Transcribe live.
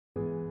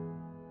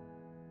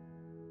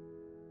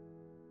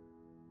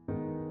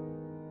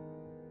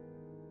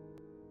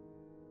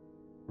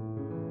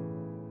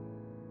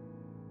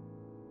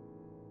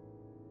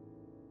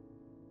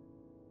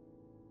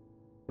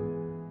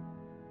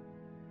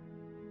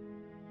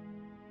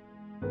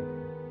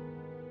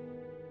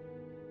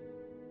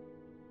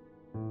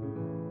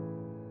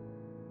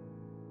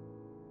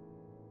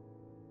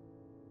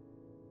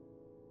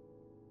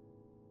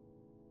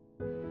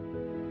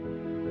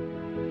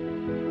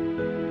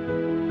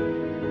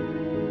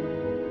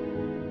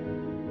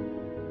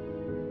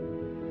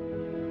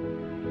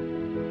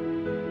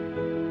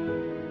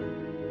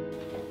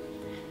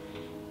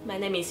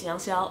name is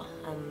Xiao.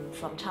 I'm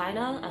from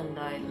China and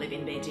I live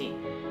in Beijing.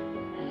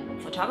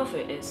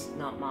 Photography is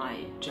not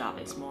my job,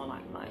 it's more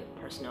like my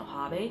personal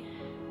hobby.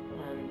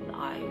 And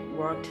I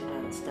worked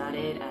and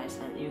studied as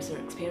an user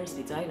experience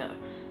designer.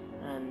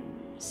 And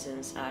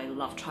since I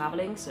love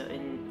traveling, so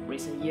in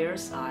recent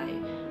years I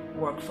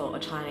work for a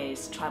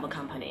Chinese travel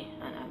company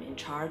and I'm in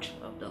charge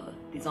of the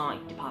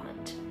design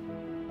department.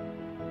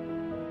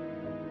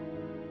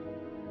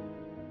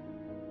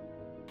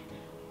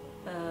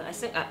 I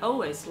think I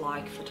always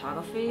like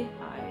photography.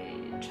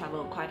 I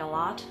travel quite a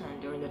lot,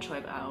 and during the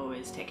trip I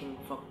always taking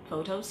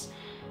photos.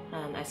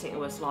 And I think it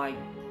was like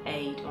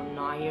 8 or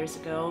 9 years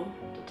ago,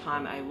 the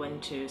time I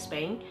went to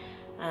Spain.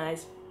 And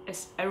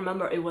I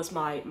remember it was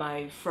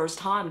my first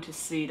time to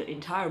see the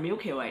entire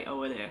Milky Way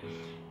over there.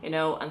 You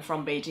know, I'm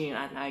from Beijing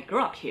and I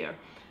grew up here.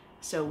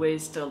 So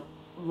with the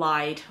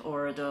light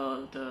or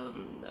the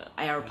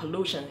air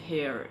pollution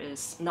here,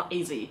 is not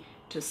easy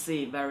to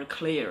see very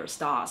clear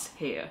stars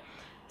here.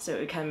 So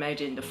you can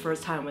imagine the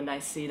first time when I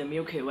see the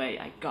Milky Way,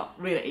 I got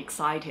really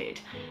excited,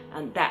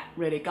 and that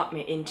really got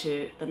me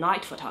into the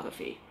night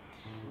photography.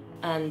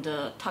 And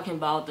talking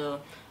about the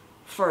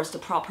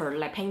first proper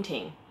light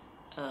painting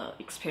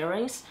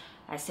experience,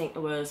 I think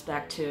it was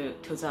back to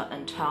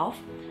 2012.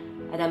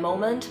 At that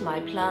moment, my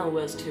plan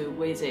was to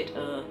visit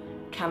a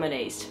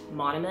communist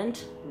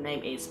monument,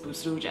 name is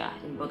Buzluja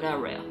in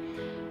Bulgaria.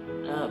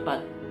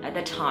 But at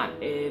that time,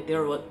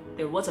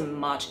 there wasn't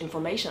much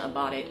information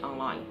about it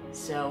online.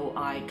 So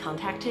I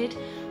contacted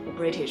a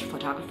British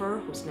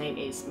photographer whose name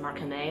is Mark,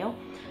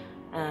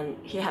 and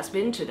he has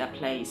been to that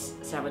place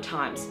several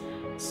times.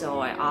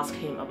 So I asked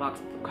him about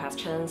the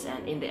questions,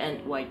 and in the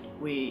end,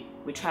 we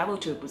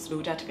traveled to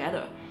Buzluja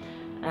together.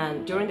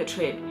 And during the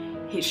trip,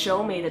 he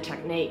showed me the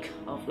technique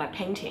of light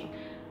painting,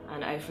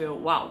 and I feel,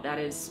 wow, that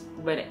is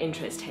really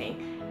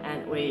interesting.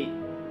 And we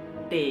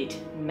did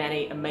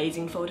many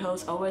amazing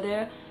photos over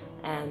there,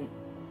 and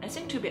I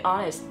think, to be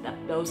honest, that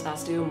those are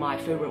still my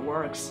favorite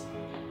works.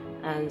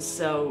 And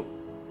so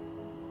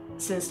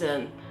since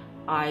then,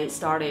 I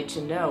started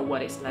to know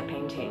what is light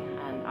painting,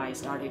 and I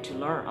started to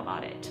learn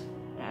about it.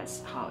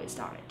 That's how it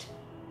started.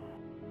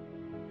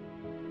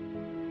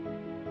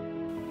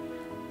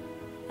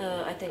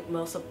 I think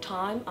most of the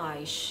time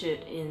I shoot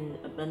in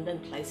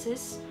abandoned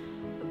places,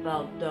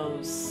 about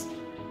those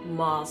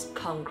mass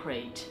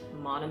concrete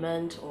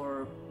monument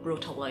or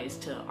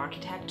brutalist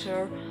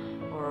architecture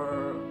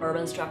or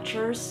urban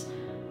structures,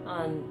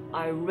 and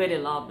I really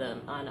love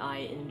them and I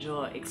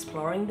enjoy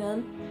exploring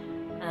them.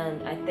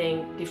 And I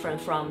think, different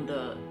from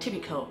the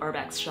typical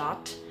urbex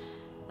shot,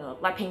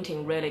 light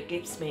painting really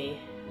gives me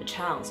a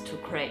chance to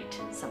create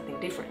something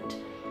different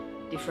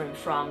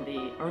from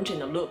the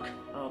original look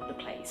of the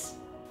place.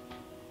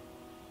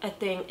 I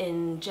think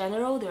in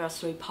general there are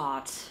 3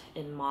 parts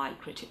in my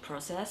creative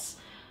process: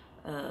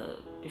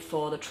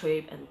 before the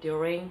trip, and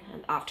during,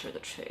 and after the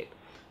trip.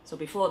 So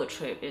before the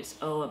trip, it's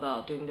all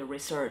about doing the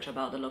research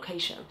about the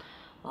location,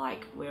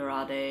 like where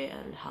are they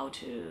and how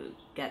to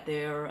get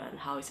there and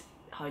how is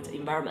the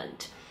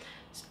environment.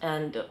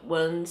 And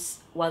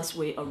once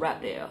we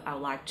arrive there, I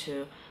would like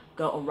to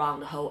go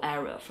around the whole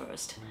area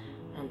first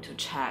and to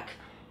check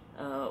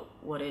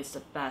what is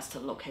the best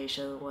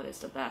location, what is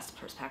the best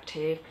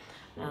perspective.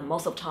 And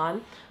most of the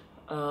time,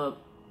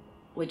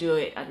 we do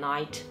it at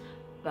night,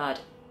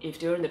 but if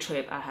during the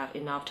trip I have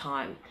enough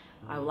time,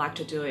 I would like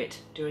to do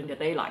it during the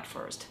daylight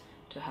first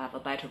to have a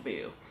better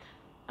view,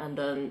 and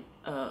then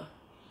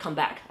come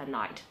back at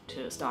night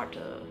to start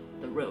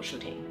the real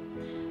shooting.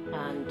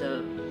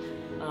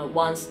 And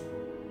once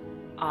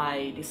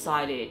I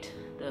decided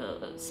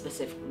the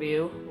specific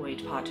view,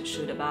 which part to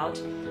shoot about,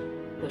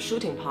 the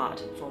shooting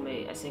part for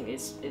me, I think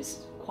is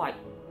quite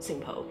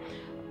simple.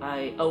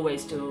 I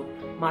always do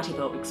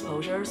multiple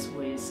exposures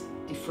with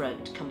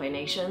different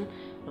combination,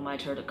 no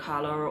matter the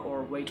color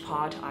or which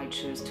part I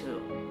choose to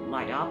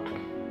light up.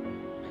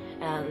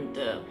 And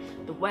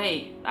the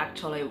way,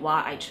 actually,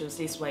 why I choose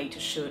this way to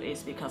shoot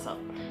is because of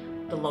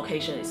the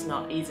location is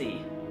not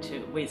easy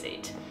to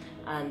visit.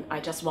 And I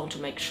just want to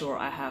make sure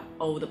I have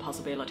all the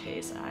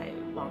possibilities. I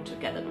want to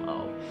get them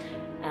all.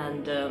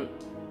 And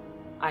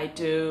I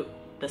do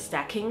the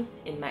stacking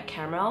in my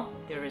camera.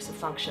 There is a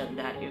function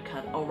that you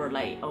can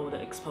overlay all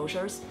the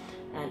exposures,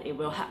 and it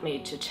will help me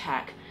to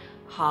check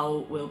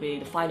how will be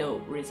the final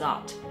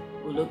result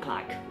will look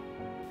like.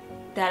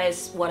 That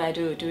is what I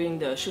do during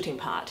the shooting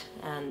part,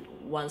 and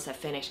once I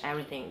finish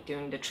everything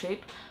during the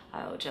trip,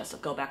 I'll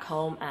just go back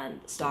home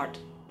and start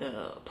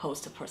the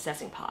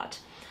post-processing part.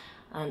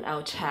 And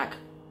I'll check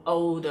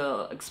all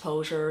the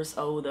exposures,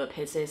 all the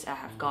pieces I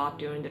have got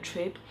during the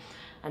trip,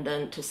 and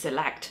then to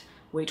select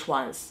which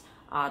ones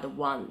are the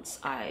ones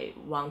I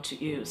want to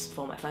use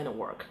for my final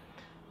work.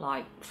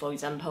 Like, for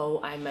example,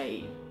 I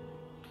may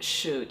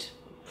shoot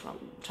from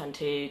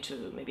 20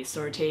 to maybe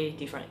 30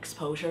 different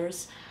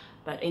exposures,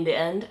 but in the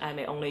end, I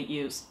may only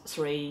use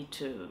 3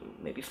 to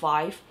maybe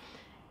 5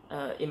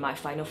 in my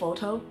final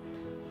photo.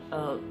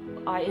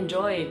 I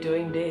enjoy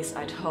doing this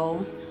at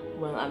home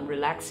when I'm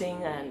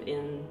relaxing and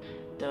in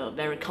the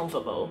very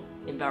comfortable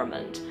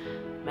environment.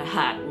 my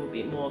head will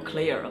be more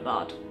clear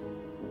about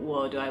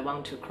what do I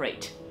want to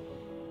create.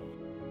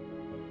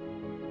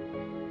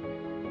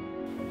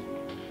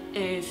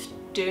 If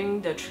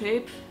during the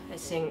trip, I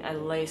think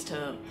at least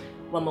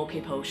one more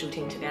people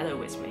shooting together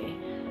with me,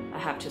 I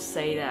have to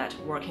say that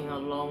working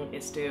alone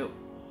is still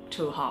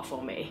too hard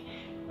for me,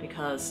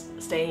 because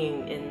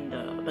staying in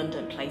the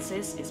abandoned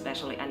places,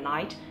 especially at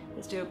night,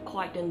 is still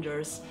quite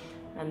dangerous.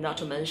 And not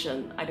to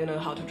mention, I don't know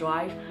how to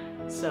drive,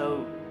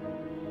 so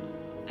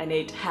I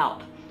need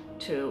help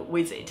to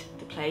visit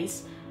the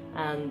place.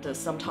 And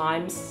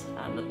sometimes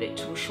I'm a bit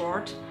too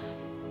short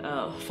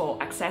for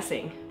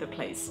accessing the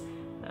place,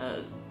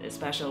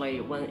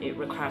 especially when it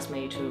requires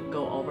me to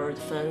go over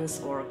the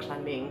fence or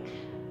climbing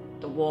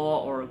the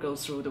wall or go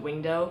through the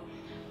window.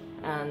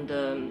 And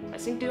I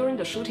think during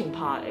the shooting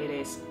part it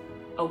is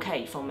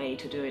okay for me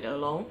to do it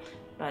alone,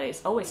 but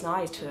it's always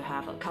nice to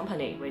have a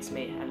company with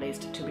me, at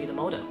least to be the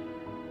model.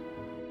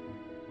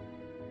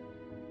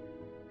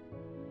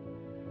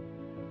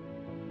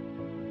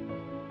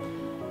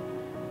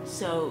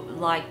 So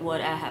like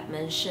what I have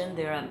mentioned,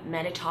 there are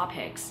many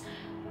topics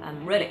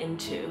I'm really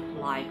into,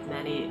 like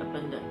many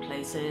abandoned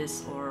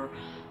places or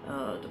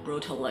the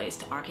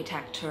brutalist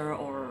architecture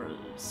or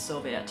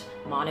Soviet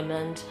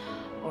monument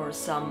or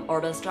some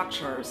urban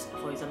structures,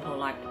 for example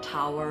like the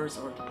towers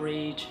or the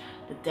bridge,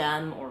 the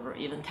dam or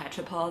even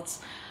tetrapods.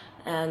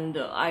 And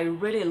I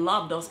really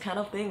love those kind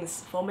of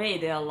things. For me,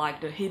 they are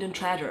like the hidden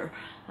treasure,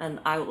 and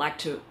I would like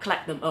to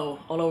collect them all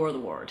over the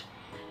world.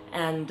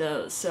 And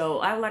so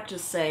I would like to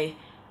say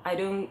I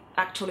don't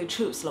actually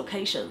choose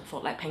location for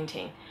light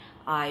painting.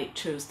 I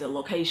choose the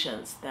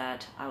locations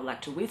that I would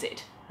like to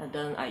visit, and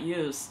then I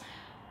use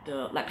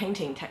the light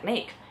painting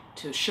technique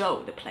to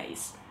show the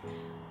place.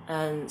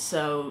 And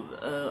so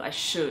I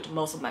shoot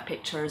most of my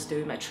pictures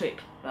during my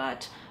trip,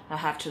 but I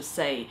have to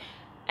say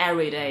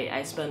every day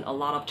I spend a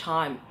lot of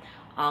time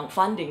on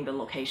finding the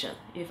location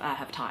if I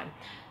have time.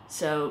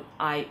 So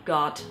I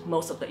got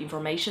most of the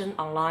information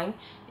online,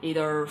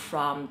 either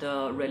from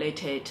the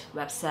related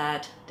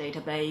website,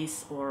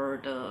 database, or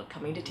the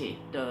community,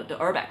 the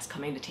urbex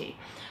community,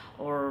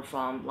 or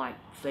from like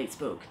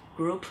Facebook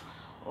group,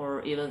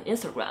 or even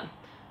Instagram.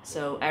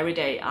 So every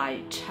day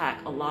I check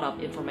a lot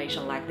of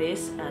information like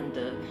this, and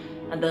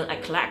then I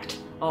collect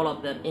all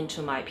of them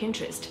into my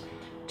Pinterest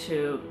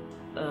to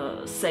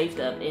save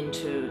them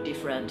into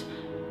different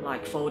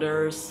like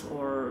folders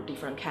or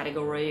different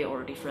category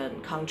or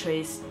different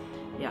countries.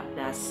 Yeah,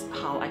 that's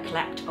how I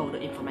collect all the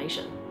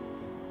information.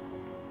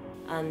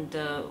 And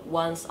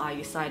once I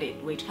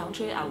decided which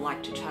country I would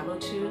like to travel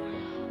to,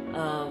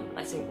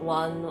 I think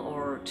 1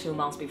 or 2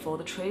 months before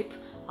the trip,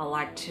 I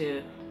like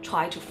to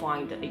try to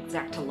find the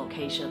exact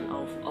location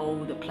of all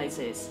the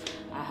places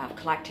I have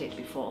collected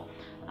before,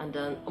 and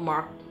then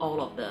mark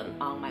all of them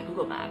on my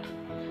Google map.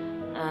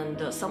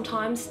 And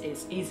sometimes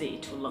it's easy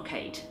to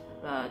locate,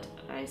 but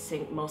I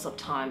think most of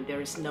the time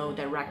there is no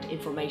direct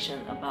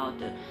information about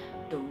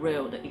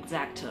the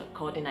exact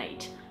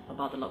coordinate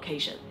about the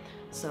location.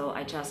 So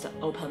I just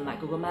open my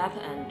Google map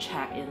and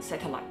check in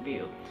satellite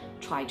view,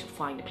 try to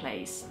find the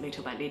place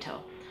little by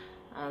little.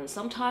 And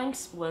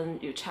sometimes when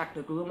you check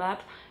the Google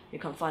map, you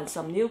can find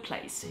some new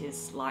place.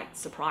 It's like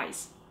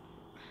surprise.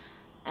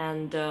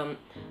 And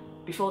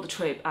before the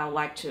trip, I would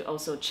like to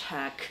also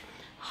check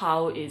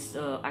how is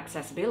the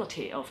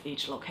accessibility of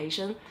each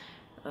location.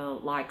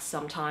 Like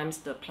sometimes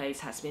the place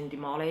has been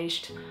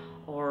demolished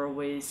or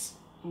with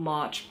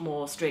much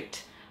more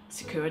strict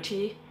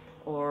security,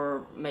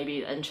 or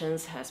maybe the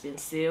entrance has been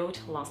sealed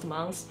last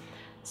month.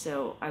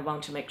 So I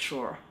want to make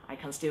sure I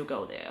can still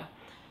go there.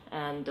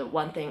 And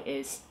one thing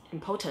is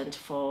important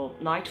for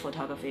night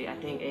photography, I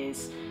think,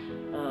 is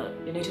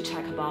you need to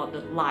check about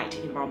the light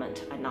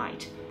environment at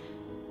night.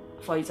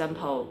 For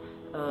example,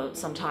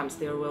 sometimes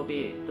there will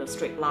be the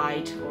street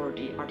light or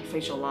the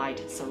artificial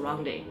light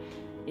surrounding.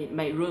 It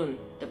may ruin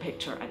the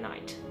picture at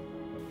night.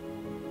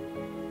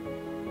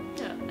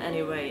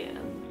 Anyway,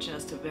 I'm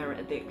just very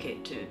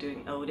addicted to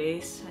doing all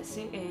this. I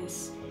think it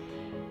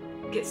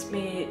gives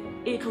me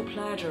equal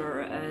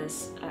pleasure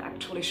as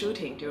actually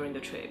shooting during the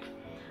trip.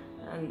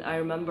 And I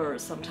remember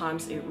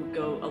sometimes it would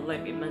go a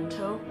little bit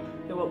mental.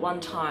 There was one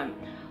time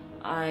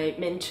I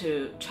meant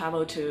to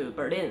travel to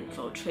Berlin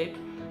for a trip,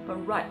 but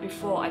right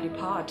before I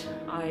depart,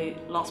 I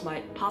lost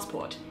my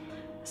passport.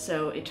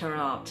 So it turned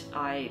out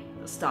I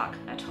stuck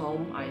at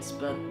home. I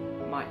spent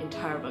my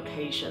entire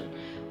vacation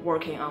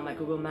working on my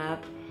Google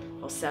map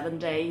for 7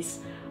 days.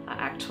 I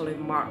actually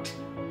marked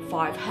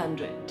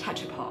 500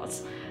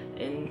 tetrapods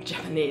in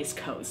Japanese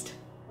coast.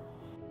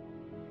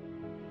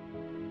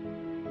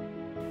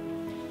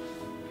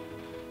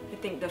 I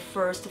think the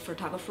first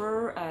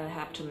photographer I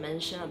have to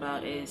mention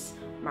about is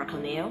Mark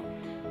O'Neill.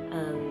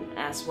 And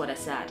as what I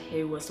said,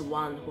 he was the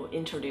one who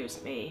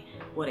introduced me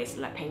what is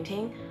light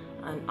painting,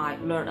 and I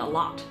learned a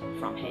lot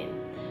from him.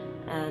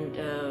 And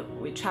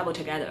we traveled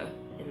together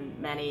in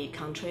many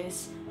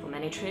countries for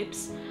many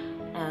trips,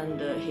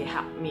 and he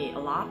helped me a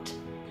lot.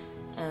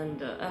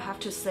 And I have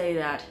to say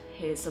that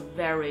he's a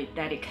very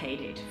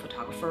dedicated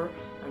photographer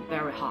and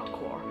very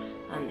hardcore,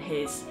 and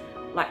his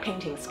light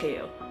painting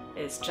skill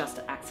is just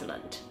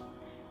excellent.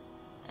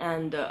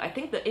 And I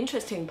think the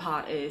interesting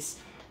part is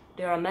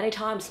there are many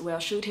times we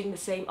are shooting the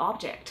same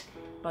object,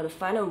 but the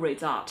final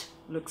result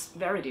looks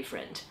very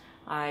different.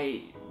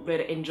 I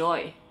really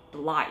enjoy the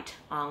light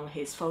on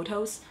his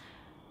photos,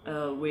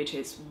 which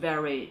is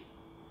very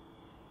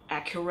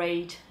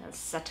accurate and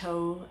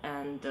subtle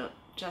and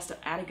just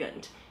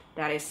elegant.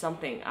 That is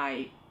something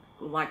I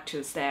like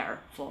to stare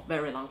for a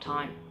very long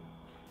time.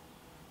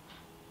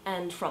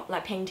 And from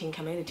light painting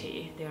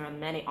community, there are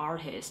many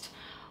artists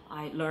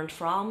I learned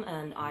from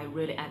and I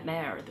really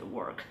admire their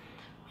work.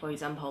 For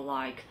example,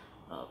 like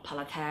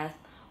Palateth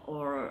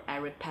or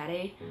Eric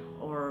Petty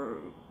or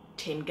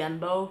Tim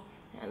Gamble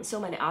and so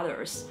many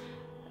others.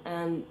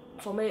 And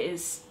for me,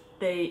 is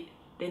they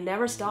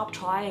never stop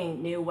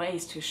trying new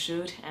ways to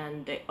shoot,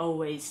 and they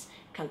always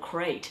can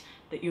create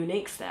the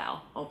unique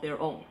style of their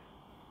own.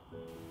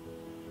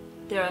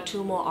 There are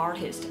two more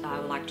artists I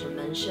would like to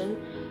mention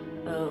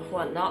who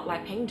are not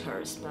light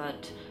painters,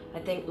 but I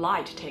think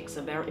light takes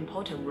a very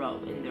important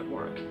role in their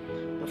work.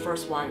 The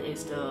first one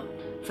is the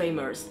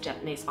famous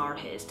Japanese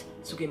artist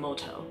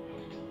Sugimoto.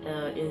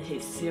 In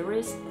his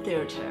series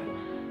Theater,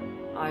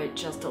 I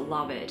just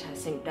love it. I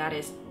think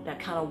that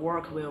kind of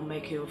work will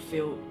make you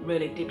feel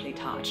really deeply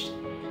touched.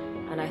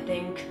 And I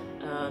think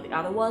the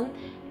other one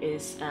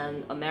is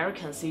an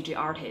American CG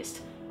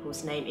artist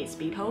whose name is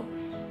Beeple.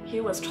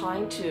 He was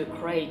trying to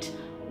create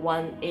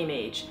one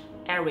image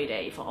every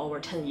day for over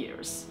 10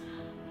 years.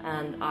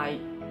 And I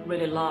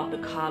really love the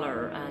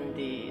color and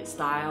the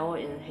style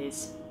in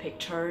his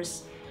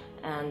pictures,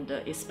 and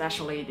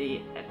especially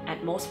the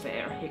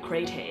atmosphere he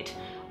created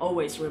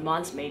always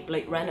reminds me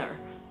Blade Runner,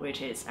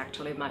 which is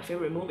actually my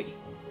favorite movie.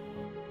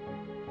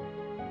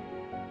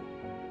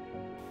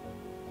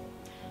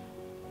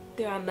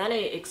 There are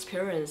many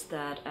experiences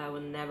that I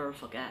will never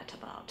forget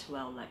about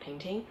while light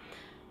painting,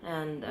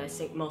 and I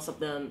think most of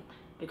them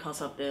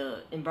because of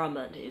the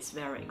environment is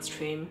very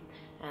extreme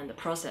and the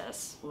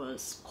process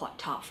was quite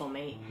tough for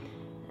me,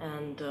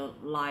 and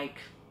like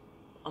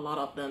a lot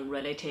of them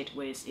related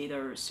with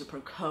either super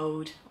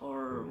cold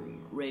or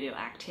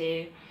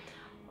radioactive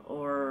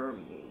or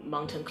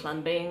mountain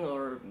climbing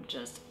or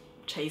just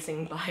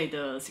chasing by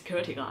the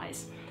security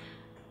guys.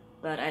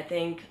 But I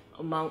think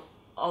among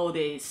all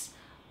these,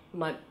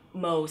 my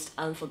most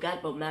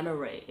unforgettable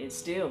memory is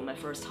still my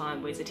first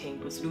time visiting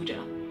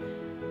Bundesliga.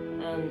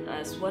 And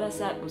as what I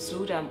said,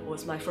 Bundesliga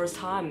was my first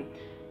time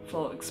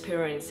for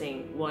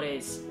experiencing what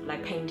is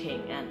light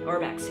painting and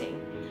urbexing.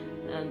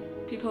 And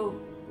people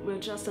will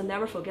just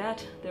never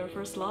forget their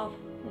first love,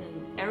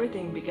 and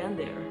everything began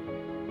there.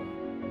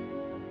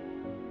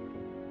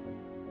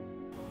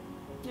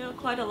 You know,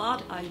 quite a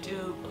lot. I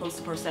do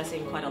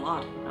post-processing quite a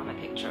lot on my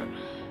picture,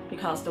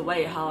 because the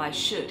way how I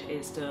shoot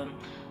is the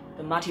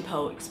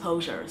multiple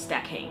exposure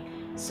stacking.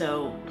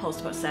 So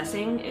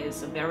post-processing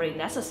is a very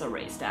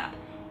necessary step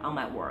on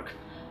my work,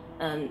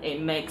 and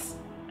it makes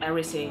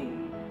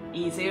everything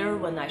easier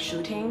when I'm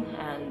shooting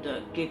and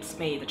gives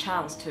me the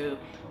chance to,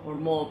 or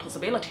more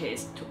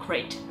possibilities to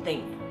create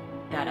things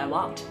that I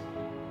want.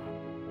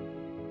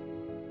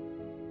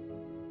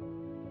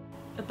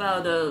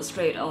 About the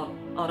straight out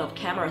of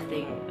camera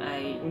thing,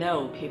 I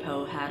know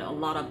people had a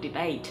lot of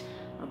debate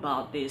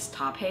about this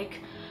topic,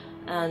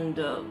 and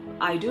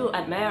I do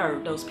admire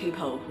those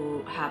people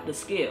who have the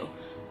skill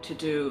to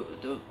do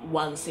the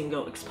one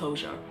single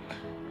exposure.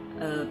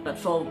 But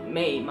for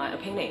me, my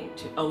opinion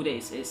to all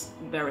this is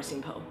very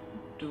simple.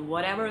 Do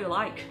whatever you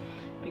like,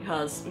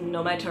 because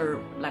no matter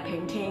light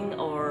painting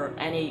or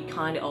any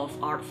kind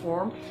of art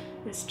form,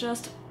 it's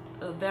just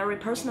a very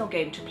personal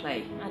game to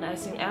play, and I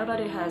think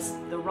everybody has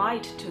the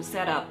right to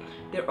set up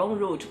their own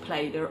rule to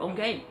play their own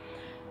game.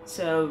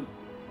 So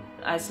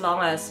as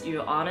long as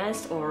you're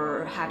honest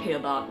or happy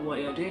about what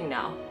you're doing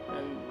now,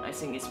 then I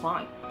think it's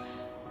fine.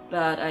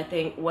 But I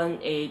think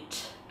when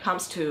it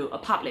comes to a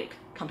public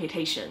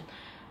competition,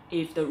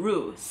 if the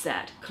rule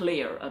set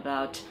clear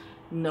about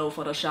no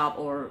Photoshop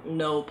or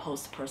no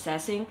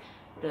post-processing,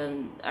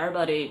 then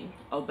everybody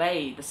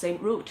obey the same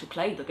rule to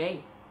play the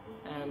game,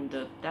 and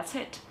that's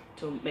it,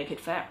 to make it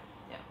fair.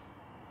 Yeah.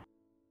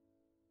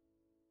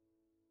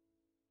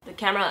 The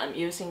camera I'm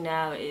using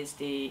now is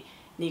the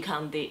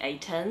Nikon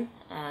D810,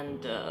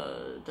 and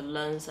the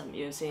lens I'm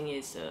using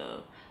is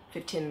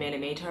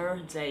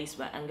 15mm Zeiss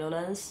wide angle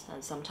lens,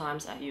 and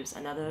sometimes I use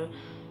another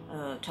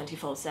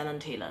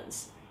 24-70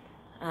 lens.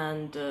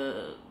 And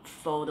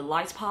for the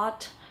light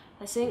part,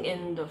 I think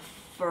in the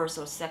first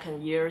or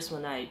second years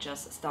when I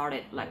just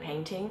started light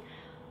painting,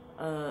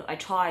 I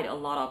tried a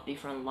lot of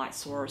different light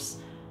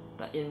sources,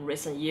 but in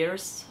recent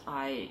years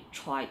I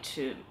tried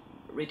to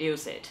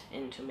reduce it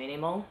into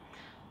minimum.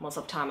 Most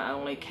of the time I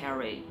only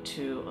carry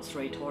 2 or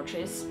 3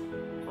 torches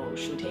for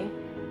shooting.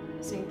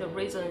 I think the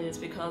reason is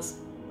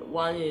because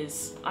one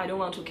is I don't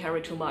want to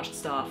carry too much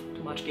stuff,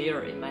 too much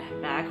gear in my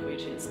bag,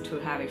 which is too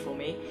heavy for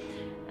me.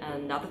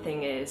 And another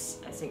thing is,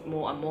 I think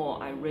more and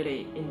more I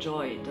really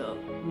enjoy the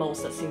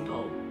most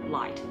simple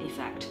light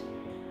effect.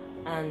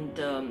 And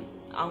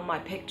on my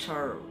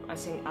picture, I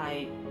think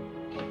I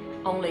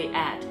only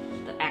add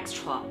the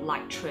extra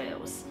light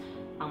trails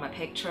on my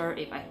picture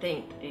if I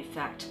think the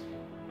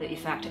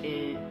effect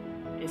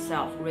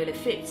itself really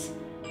fits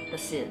the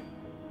scene.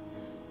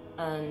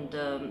 And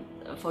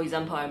for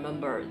example, I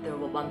remember there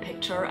was one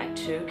picture I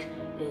took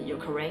in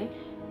Ukraine.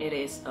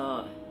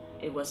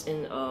 It was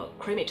in a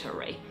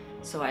crematory,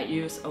 so I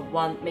used a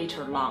 1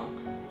 meter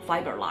long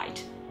fiber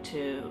light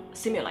to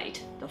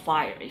simulate the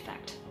fire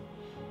effect.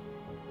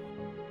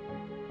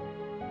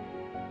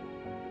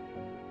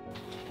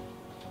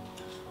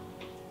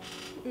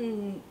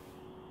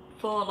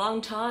 For a long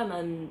time,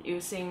 I'm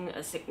using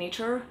a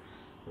signature,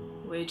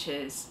 which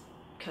is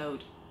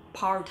called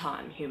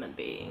part-time human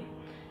being.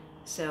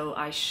 So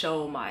I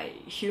show my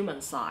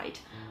human side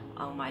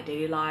on my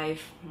daily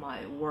life,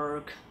 my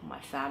work, my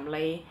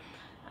family,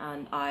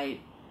 and I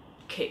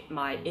keep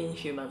my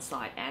inhuman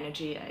side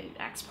energy. I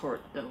export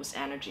those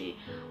energy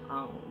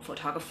on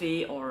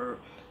photography or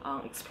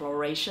on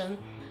exploration.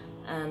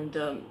 And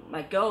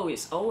my goal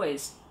is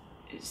always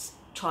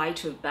try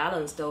to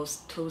balance those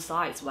two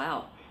sides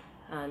well.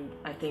 And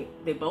I think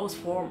they both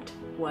formed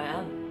who I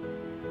am.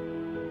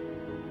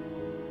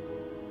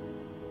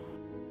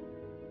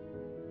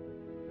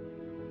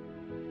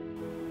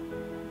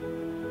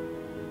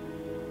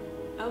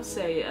 I would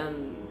say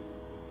I'm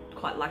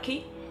quite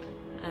lucky,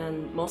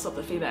 and most of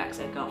the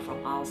feedbacks I got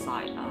from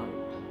outside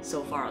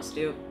so far are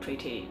still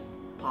pretty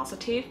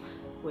positive,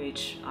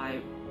 which I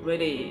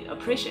really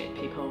appreciate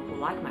people who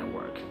like my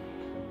work.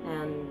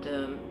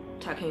 And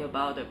talking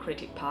about the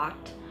critic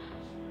part,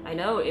 I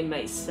know it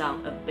may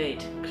sound a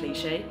bit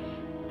cliche,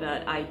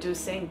 but I do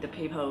think the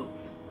people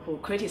who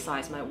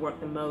criticize my work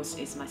the most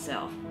is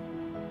myself.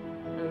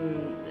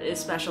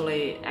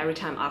 Especially every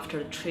time after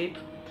the trip,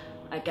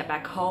 I get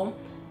back home,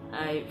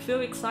 I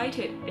feel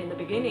excited in the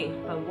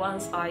beginning, but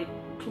once I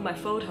put my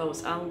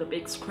photos on the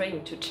big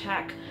screen to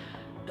check,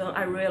 then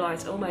I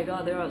realize, oh my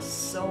god, there are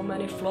so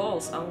many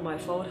flaws on my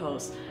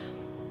photos,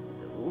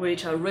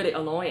 which are really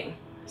annoying.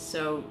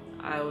 So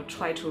I will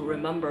try to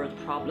remember the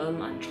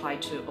problem and try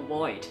to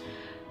avoid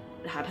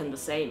it happen the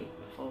same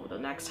for the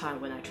next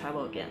time when I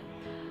travel again.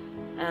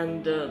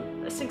 And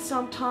I think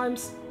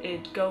sometimes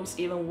it goes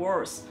even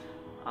worse.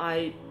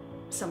 I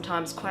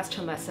sometimes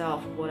question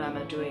myself, what am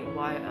I doing?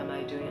 Why am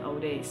I doing all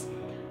this?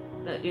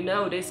 But you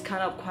know, this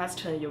kind of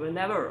question you will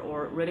never,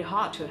 or really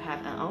hard to have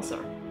an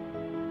answer.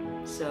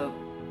 So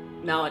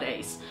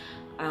nowadays,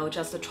 I'll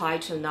just try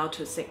to not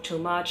to think too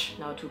much,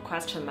 not to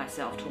question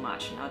myself too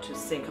much, not to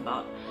think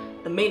about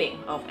the meaning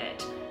of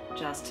it.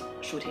 Just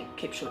shooting,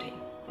 keep shooting.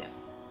 Yeah.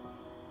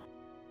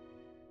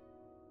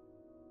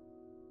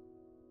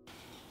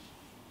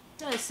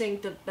 I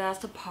think the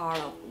best part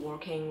of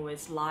working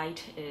with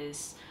light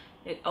is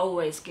it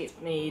always gives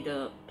me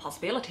the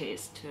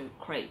possibilities to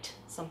create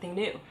something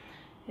new.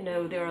 You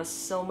know, there are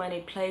so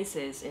many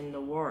places in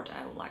the world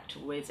I would like to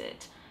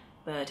visit,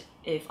 but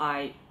if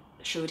I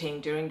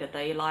shooting during the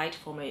daylight,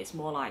 for me it's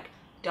more like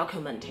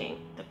documenting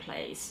the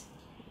place,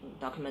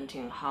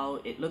 documenting how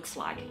it looks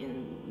like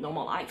in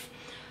normal life.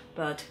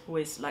 But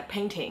with like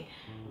painting,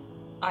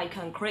 I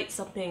can create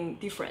something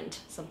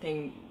different,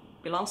 something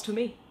belongs to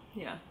me.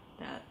 Yeah,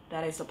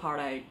 that is the part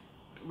I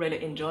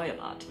really enjoy a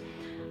lot.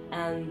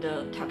 And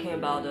talking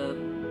about the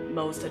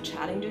most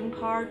challenging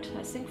part,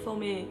 I think for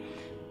me,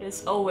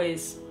 it's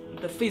always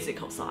the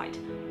physical side.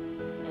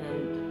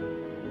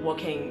 And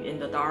walking in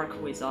the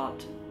dark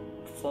without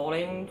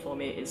falling, for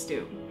me, is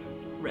still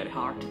really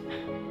hard.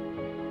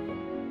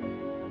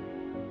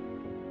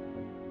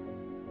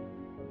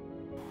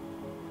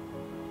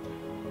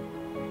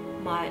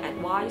 My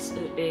advice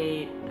would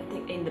be, I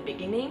think in the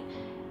beginning,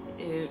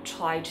 you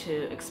try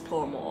to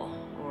explore more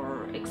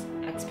or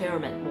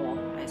experiment more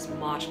as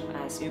much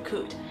as you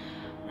could.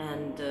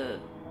 And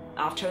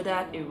after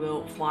that, you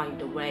will find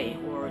the way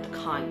or the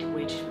kind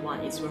which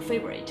one is your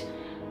favorite.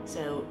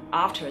 So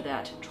after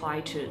that, try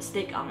to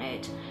stick on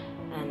it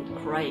and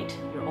create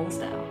your own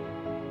style.